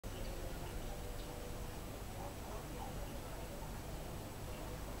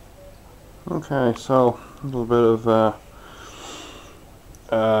Okay, so a little bit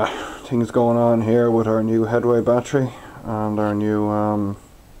of things going on here with our new headway battery and our new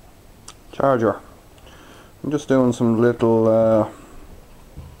charger. I'm just doing some little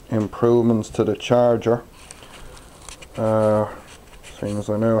improvements to the charger, seeing as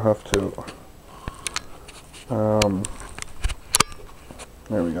I now have to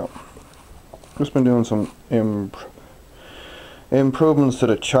there we go. Just been doing some improvements to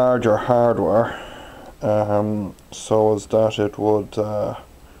the charger hardware, so as that it would be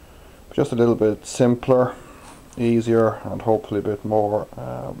just a little bit simpler, easier, and hopefully a bit more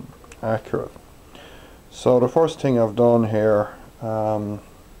accurate. So the first thing I've done here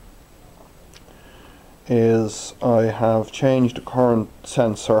is I have changed the current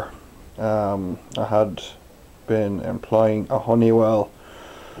sensor. I had been employing a Honeywell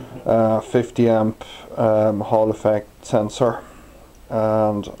 50 amp Hall effect sensor,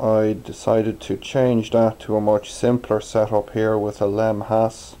 and I decided to change that to a much simpler setup here with a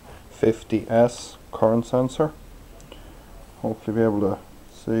Lemhas 50S current sensor. Hopefully be able to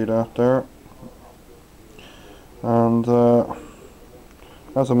see that there. And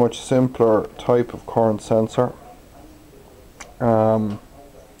that's a much simpler type of current sensor.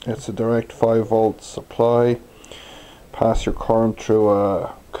 It's a direct 5 volt supply. Pass your current through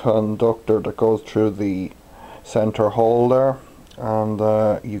a conductor that goes through the center hole there, and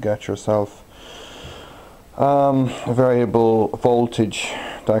you get yourself a variable voltage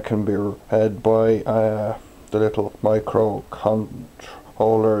that can be read by the little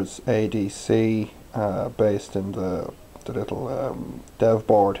microcontrollers ADC based in the little dev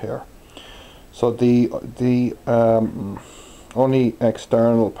board here. So the only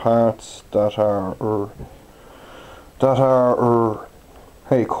external parts that are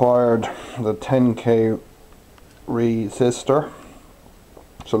required, the 10k resistor,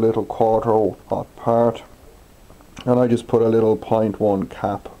 it's a little quarter watt part, and I just put a little 0.1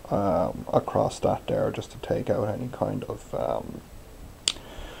 cap across that there just to take out any kind of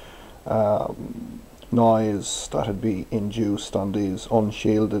noise that would be induced on these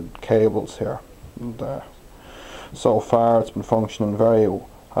unshielded cables here. And, so far it's been functioning very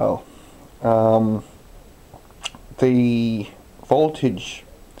well. The voltage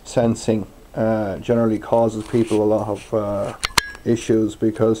sensing generally causes people a lot of issues,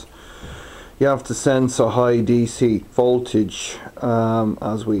 because you have to sense a high DC voltage.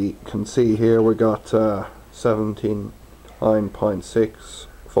 As we can see here, we got 17.6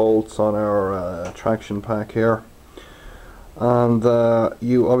 volts on our traction pack here, and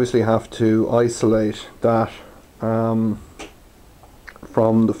you obviously have to isolate that from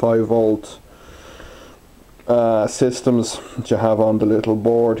the 5 volt systems that you have on the little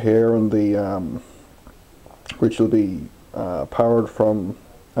board here, and the which will be powered from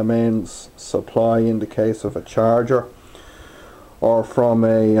a mains supply in the case of a charger, or from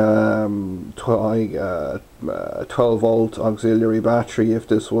a 12 volt auxiliary battery if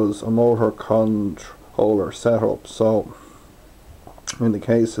this was a motor controller setup. So in the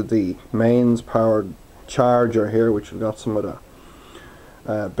case of the mains powered charger here, which we've got some of the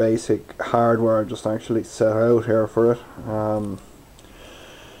basic hardware just actually set out here for it,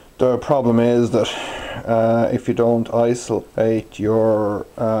 the problem is that if you don't isolate your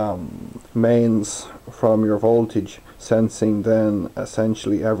mains from your voltage sensing, then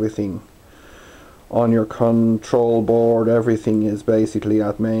essentially everything on your control board, everything is basically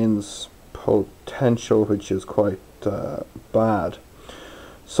at mains potential, which is quite bad.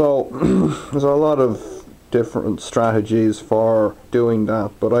 So there's a lot of different strategies for doing that,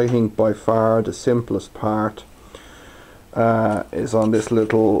 but I think by far the simplest part is on this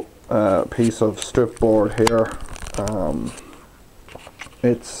little piece of strip board here.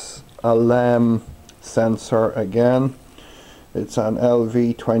 It's a LEM sensor again. It's an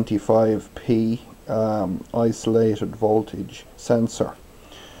LV25P isolated voltage sensor.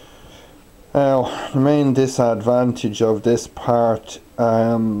 Now, the main disadvantage of this part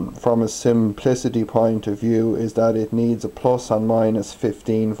from a simplicity point of view is that it needs a plus and minus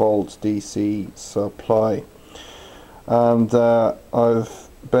 15 volts DC supply, and I've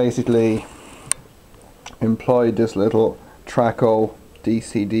basically employed this little Traco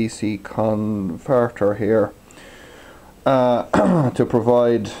DC-DC converter here to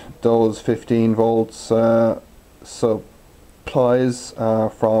provide those 15 volts supplies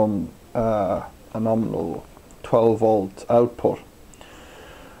from a nominal 12 volt output,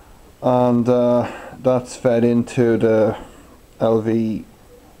 and that's fed into the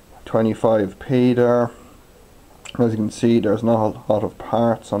LV25P there. As you can see, there's not a lot of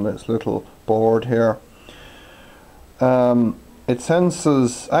parts on this little board here. It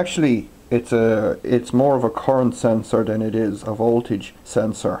senses, actually it's more of a current sensor than it is a voltage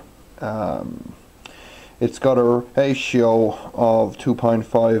sensor. It's got a ratio of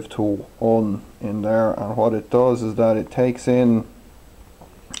 2.5 to 1 in there, and what it does is that it takes in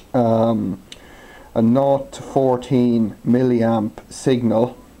a 0 to 14 milliamp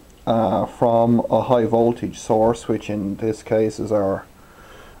signal from a high voltage source, which in this case is our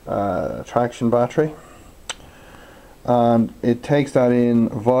traction battery, and it takes that in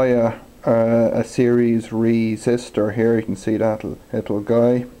via a series resistor. Here you can see that little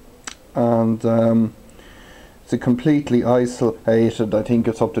guy, and it's a completely isolated, I think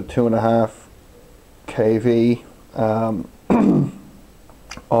it's up to 2.5 kV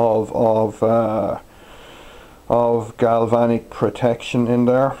of galvanic protection in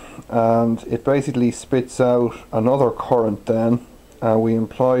there, and it basically spits out another current then, and we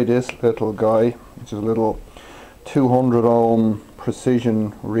employ this little guy, which is a little 200 ohm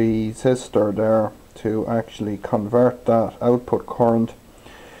precision resistor there, to actually convert that output current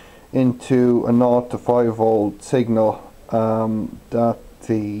into a 0 to 5 volt signal that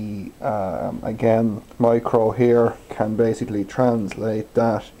the again micro here can basically translate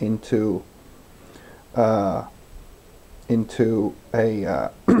that into a a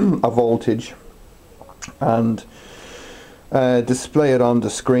voltage, and display it on the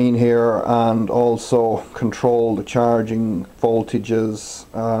screen here, and also control the charging voltages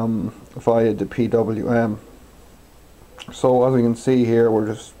via the PWM. So as you can see here, we're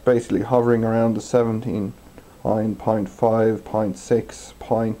just basically hovering around the 17.5, 0.6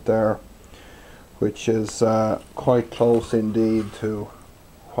 point there, which is quite close indeed to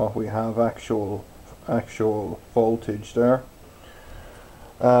what we have actual voltage there.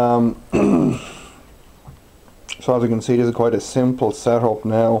 So as you can see, this is quite a simple setup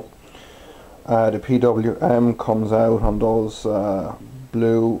now. The PWM comes out on those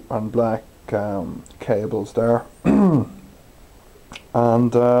blue and black cables there.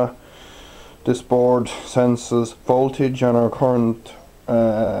 And this board senses voltage, and our current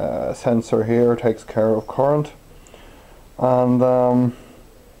sensor here takes care of current, and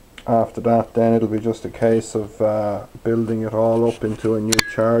after that then it'll be just a case of building it all up into a new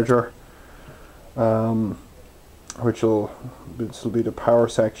charger, this will be the power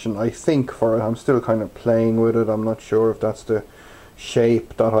section, I think, for it. I'm still kind of playing with it. I'm not sure if that's the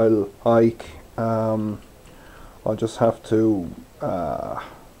shape that I'll like. I'll just have to I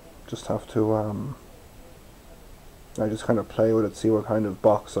just kind of play with it, see what kind of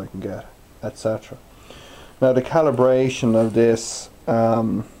box I can get, etc. Now the calibration of this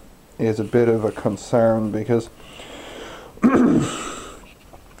is a bit of a concern, because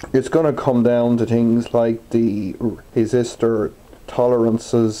it's going to come down to things like the resistor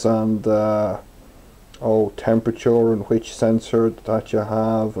tolerances and temperature and which sensor that you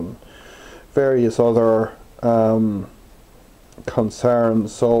have, and various other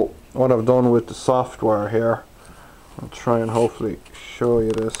concerns. So what I've done with the software here, I'll try and hopefully show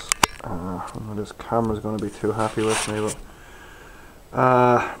you this. This camera's going to be too happy with me, but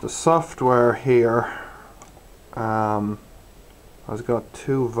the software here has got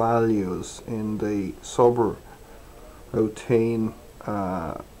two values in the subroutine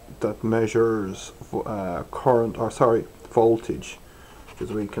that measures voltage.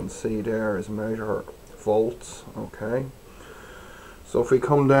 As we can see there is measure volts. Okay, so if we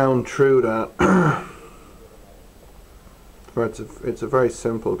come down through that, it's a very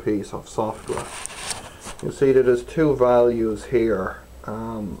simple piece of software. You see that there's two values here.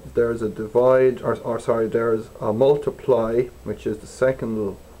 There's a divide, there's a multiply, which is the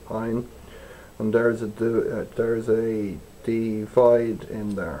second line, and there's a divide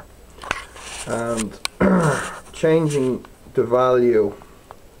in there. And changing the value,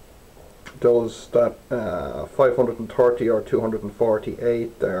 that 530 or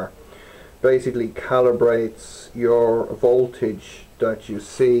 248 there, basically calibrates your voltage that you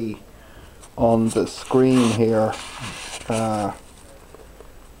see on the screen here,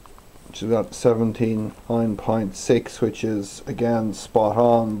 which is about 17.6, which is again spot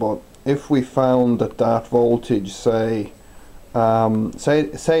on. But if we found that voltage, say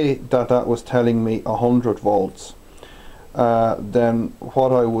that was telling me 100 volts, then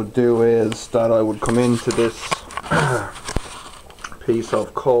what I would do is that I would come into this piece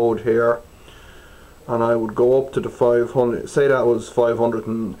of code here, and I would go up to the 500, say that was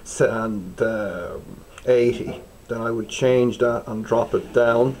 580, then I would change that and drop it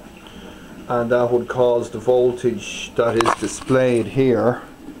down, and that would cause the voltage that is displayed here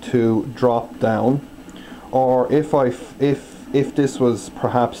to drop down. Or if this was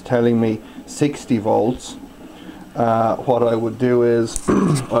perhaps telling me 60 volts, what I would do is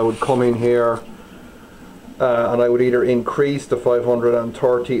I would come in here and I would either increase to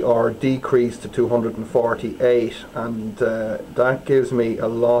 530 or decrease to 248, and that gives me a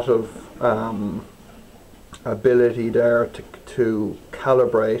lot of ability there to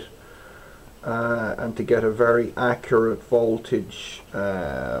calibrate and to get a very accurate voltage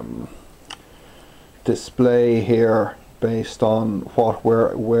display here based on what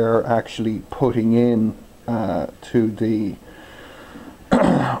we're actually putting in to the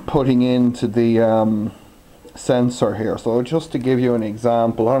sensor here. So just to give you an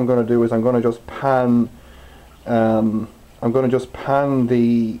example, what I'm going to do is I'm going to just pan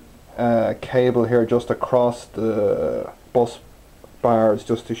the cable here just across the bus bars,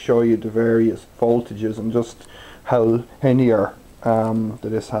 just to show you the various voltages and just how linear that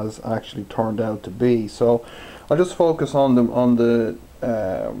this has actually turned out to be. So I'll just focus on the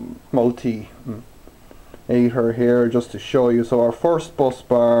multimeter here just to show you. So our first bus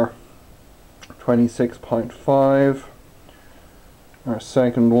bar 26.5, our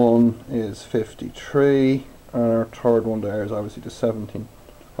second one is 53, and our third one there is obviously the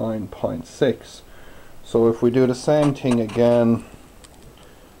 79.6. So if we do the same thing again,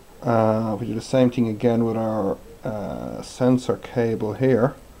 with our sensor cable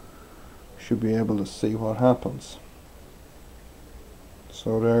here, we should be able to see what happens.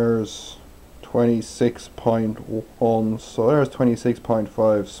 So there's 26.1, so there's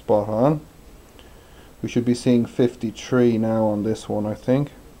 26.5 spot on. We should be seeing 53 now on this one, I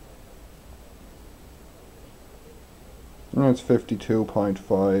think. No, it's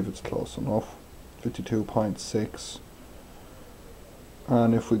 52.5, it's close enough. 52.6.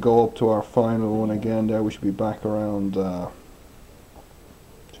 And if we go up to our final one again there, we should be back around, should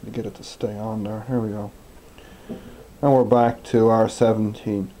we get it to stay on there? Here we go. And we're back to our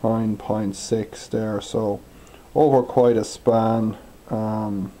 79.6 there, so over quite a span.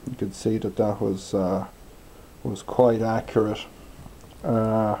 You could see that was quite accurate.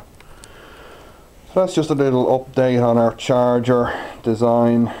 So that's just a little update on our charger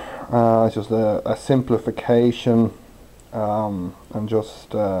design. It's just a simplification and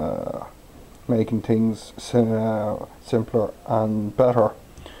just making things simpler and better.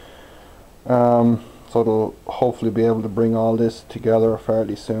 So it'll hopefully be able to bring all this together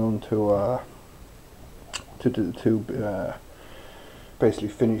fairly soon to basically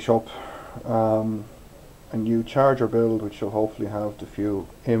finish up a new charger build, which will hopefully have the few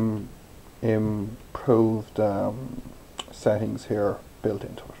improved settings here built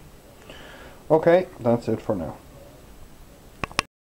into it. Okay, that's it for now.